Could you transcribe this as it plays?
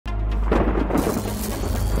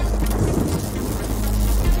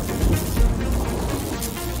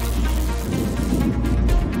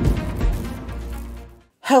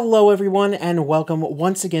Hello everyone and welcome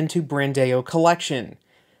once again to Brandeo Collection.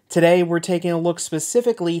 Today we're taking a look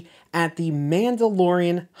specifically at the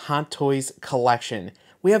Mandalorian Hot Toys Collection.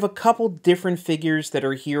 We have a couple different figures that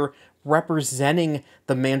are here representing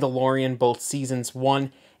the Mandalorian, both seasons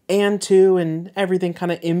 1 and 2 and everything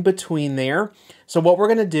kind of in between there. So what we're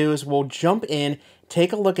going to do is we'll jump in,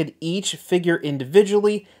 take a look at each figure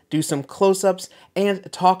individually, do some close-ups, and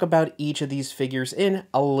talk about each of these figures in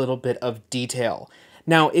a little bit of detail.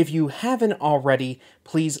 Now, if you haven't already,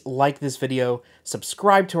 please like this video,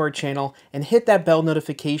 subscribe to our channel, and hit that bell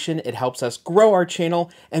notification. It helps us grow our channel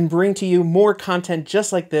and bring to you more content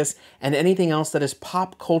just like this and anything else that is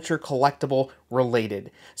pop culture collectible related.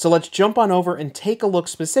 So let's jump on over and take a look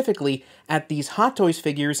specifically at these Hot Toys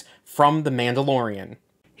figures from The Mandalorian.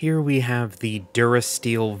 Here we have the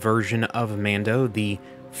Durasteel version of Mando, the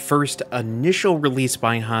first initial release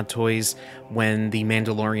by Hot Toys when the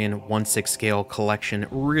Mandalorian 1/6 scale collection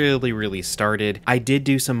really started. I did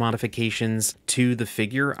do some modifications to the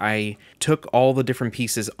figure. I took all the different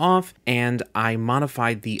pieces off and I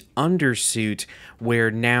modified the undersuit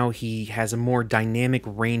where now he has a more dynamic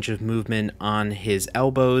range of movement on his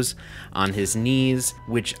elbows, on his knees,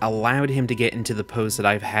 which allowed him to get into the pose that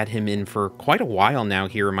I've had him in for quite a while now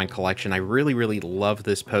here in my collection. I really love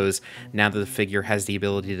this pose now that the figure has the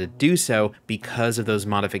ability to do so because of those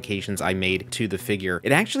modifications I made to the figure.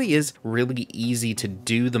 It actually is really easy to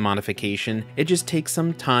do the modification. It just takes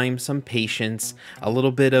some time, some patience, a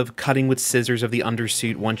little bit of cutting with scissors of the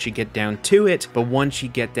undersuit once you get down to it, but once you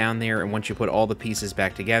get down there and once you put all the pieces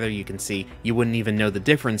back together, you can see you wouldn't even know the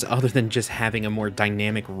difference other than just having a more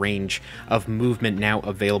dynamic range of movement now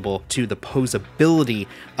available to the posability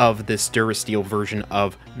of this Durasteel version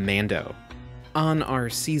of Mando. On our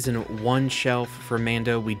Season 1 shelf for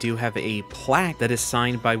Mando, we do have a plaque that is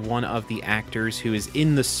signed by one of the actors who is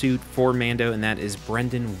in the suit for Mando, and that is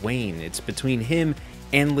Brendan Wayne. It's between him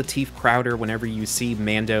and Lateef Crowder whenever you see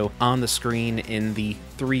Mando on the screen in the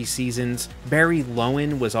 3 seasons. Barry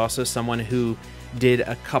Lowen was also someone who did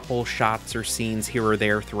a couple shots or scenes here or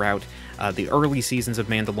there throughout the early seasons of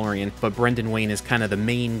Mandalorian, but Brendan Wayne is kind of the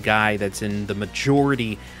main guy that's in the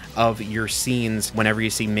majority of your scenes whenever you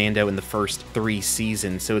see Mando in the first 3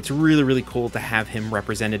 seasons. So it's really cool to have him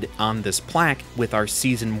represented on this plaque with our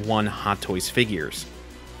Season 1 Hot Toys figures.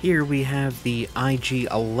 Here we have the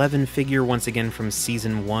IG-11 figure, once again from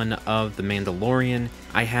Season 1 of The Mandalorian.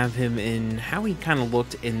 I have him in how he kind of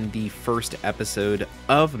looked in the first episode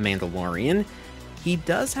of Mandalorian. He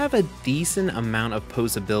does have a decent amount of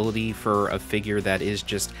posability for a figure that is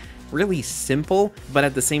just really simple, but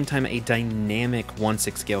at the same time a dynamic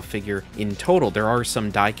 1/6 scale figure in total. There are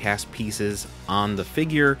some die-cast pieces on the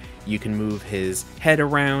figure. You can move his head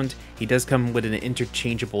around. He does come with an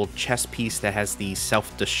interchangeable chest piece that has the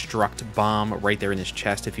self-destruct bomb right there in his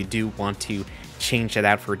chest if you do want to change that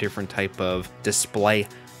out for a different type of display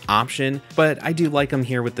option, but I do like him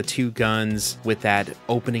here with the 2 guns, with that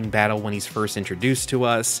opening battle when he's first introduced to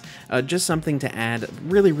us. Just something to add,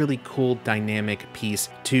 really cool dynamic piece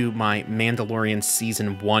to my Mandalorian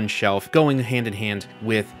Season 1 shelf, going hand in hand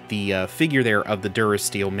with the figure there of the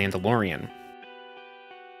Durasteel Mandalorian.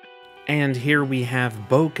 And here we have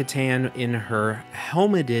Bo-Katan in her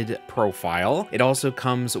helmeted profile. It also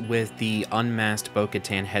comes with the unmasked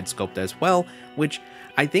Bo-Katan head sculpt as well, which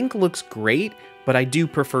I think looks great, but I do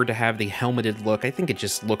prefer to have the helmeted look. I think it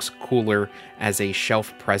just looks cooler as a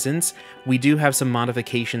shelf presence. We do have some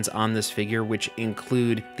modifications on this figure, which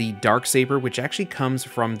include the Darksaber, which actually comes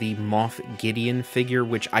from the Moff Gideon figure,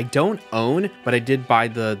 which I don't own, but I did buy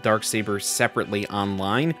the Darksaber separately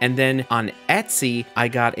online. And then on Etsy, I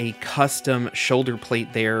got a custom shoulder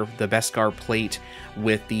plate there, the Beskar plate,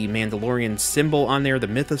 with the Mandalorian symbol on there, the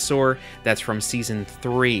Mythosaur, that's from Season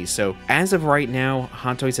 3. So as of right now,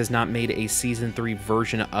 Hot Toys has not made a Season 3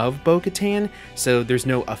 version of Bo-Katan, so there's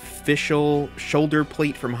no official shoulder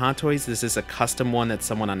plate from Hot Toys. This is a custom one that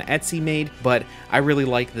someone on Etsy made, but I really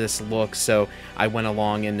like this look, so I went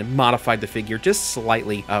along and modified the figure just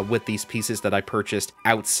slightly with these pieces that I purchased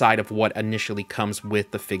outside of what initially comes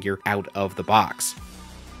with the figure out of the box.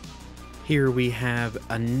 Here we have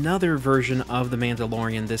another version of the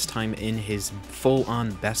Mandalorian, this time in his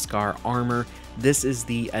full-on Beskar armor. This is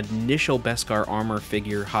the initial Beskar armor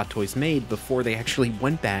figure Hot Toys made before they actually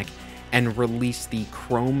went back and released the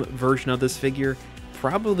chrome version of this figure,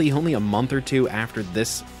 probably only a month or 2 after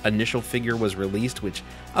this initial figure was released, which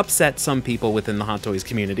upset some people within the Hot Toys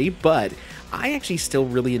community, but I actually still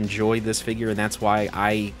really enjoy this figure, and that's why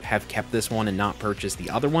I have kept this one and not purchased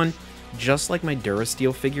the other one. Just like my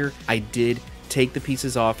Durasteel figure, I did take the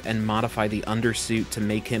pieces off and modify the undersuit to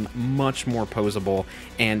make him much more posable,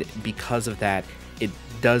 and because of that, it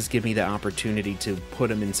does give me the opportunity to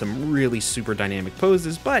put him in some really super dynamic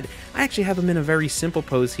poses, but I actually have him in a very simple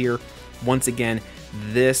pose here. Once again,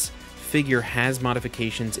 this figure has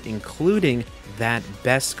modifications, including that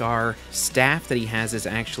Beskar staff that he has is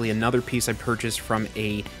actually another piece I purchased from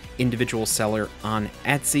a individual seller on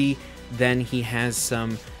Etsy. Then he has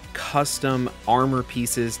some custom armor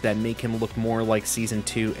pieces that make him look more like Season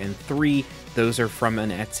 2 and 3. Those are from an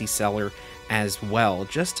Etsy seller as well,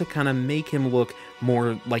 just to kind of make him look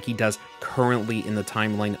more like he does currently in the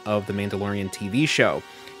timeline of the Mandalorian TV show.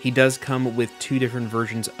 He does come with two different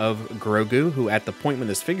versions of Grogu, who at the point when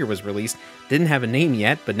this figure was released didn't have a name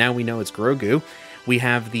yet, but now we know it's Grogu. We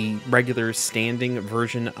have the regular standing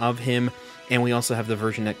version of him, and we also have the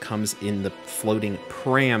version that comes in the floating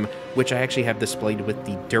pram, which I actually have displayed with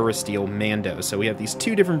the Durasteel Mando. So we have these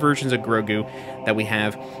two different versions of Grogu that we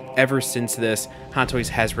have. Ever since this, Hot Toys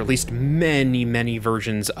has released many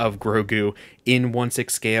versions of Grogu in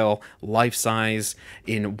 1/6 scale, life size,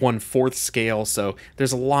 in 1/4 scale, so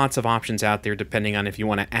there's lots of options out there depending on if you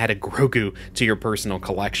want to add a Grogu to your personal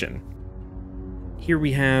collection. Here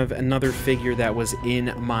we have another figure that was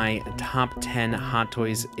in my top 10 Hot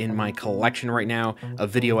Toys in my collection right now, a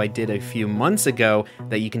video I did a few months ago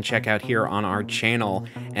that you can check out here on our channel,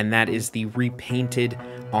 and that is the repainted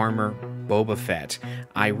armor Boba Fett.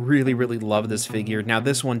 I really love this figure. Now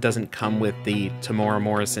this one doesn't come with the Tamora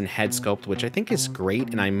Morrison head sculpt, which I think is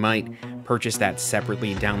great, and I might purchase that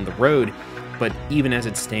separately down the road. But even as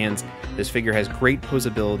it stands, this figure has great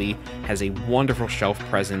posability, has a wonderful shelf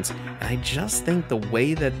presence, and I just think the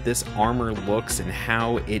way that this armor looks and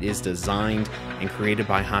how it is designed and created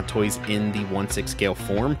by Hot Toys in the 1/6 scale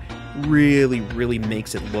form really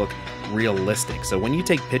makes it look realistic. So when you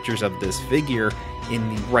take pictures of this figure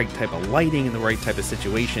in the right type of lighting, in the right type of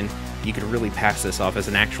situation, you can really pass this off as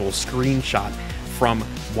an actual screenshot from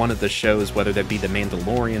one of the shows, whether that be The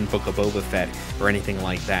Mandalorian, Book of Boba Fett, or anything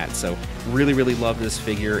like that. So really love this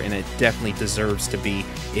figure, and it definitely deserves to be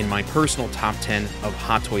in my personal top 10 of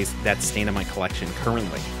Hot Toys that stand in my collection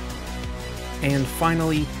currently. And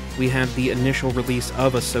finally, we have the initial release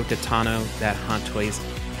of Ahsoka Tano that Hot Toys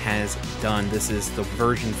has done. This is the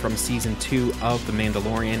version from Season 2 of The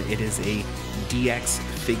Mandalorian. It is a DX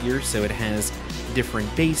figure, so it has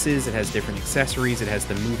different bases, it has different accessories, it has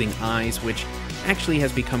the moving eyes, which actually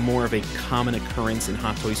has become more of a common occurrence in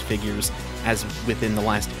Hot Toys figures as within the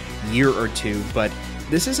last year or two, but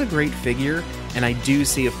this is a great figure, and I do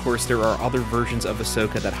see, of course, there are other versions of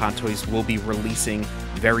Ahsoka that Hot Toys will be releasing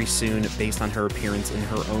very soon based on her appearance in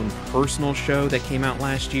her own personal show that came out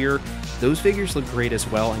last year. Those figures look great as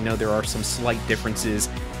well. I know there are some slight differences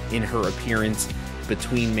in her appearance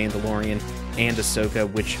between Mandalorian and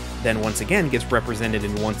Ahsoka, which then once again gets represented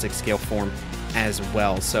in 1/6 scale form as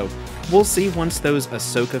well. So we'll see once those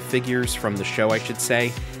Ahsoka figures from the show, I should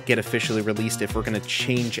say, get officially released, if we're going to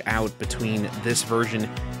change out between this version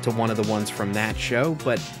to one of the ones from that show.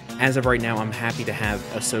 But as of right now, I'm happy to have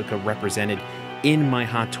Ahsoka represented in my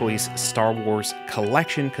Hot Toys Star Wars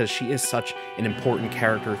collection, because she is such an important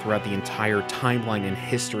character throughout the entire timeline and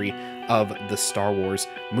history of the Star Wars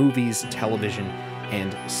movies, television,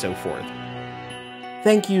 and so forth.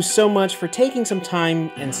 Thank you so much for taking some time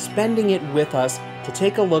and spending it with us to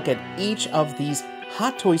take a look at each of these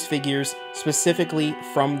Hot Toys figures, specifically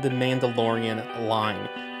from the Mandalorian line.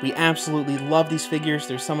 We absolutely love these figures.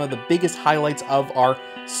 They're some of the biggest highlights of our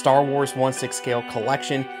Star Wars 1/6 scale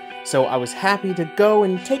collection, so I was happy to go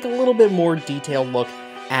and take a little bit more detailed look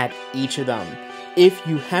at each of them. If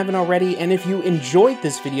you haven't already, and if you enjoyed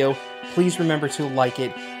this video, please remember to like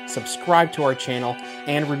it, subscribe to our channel,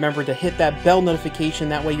 and remember to hit that bell notification.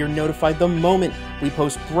 That way you're notified the moment we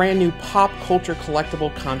post brand new pop culture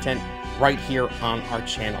collectible content right here on our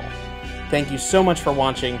channel. Thank you so much for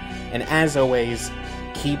watching, and as always,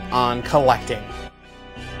 keep on collecting.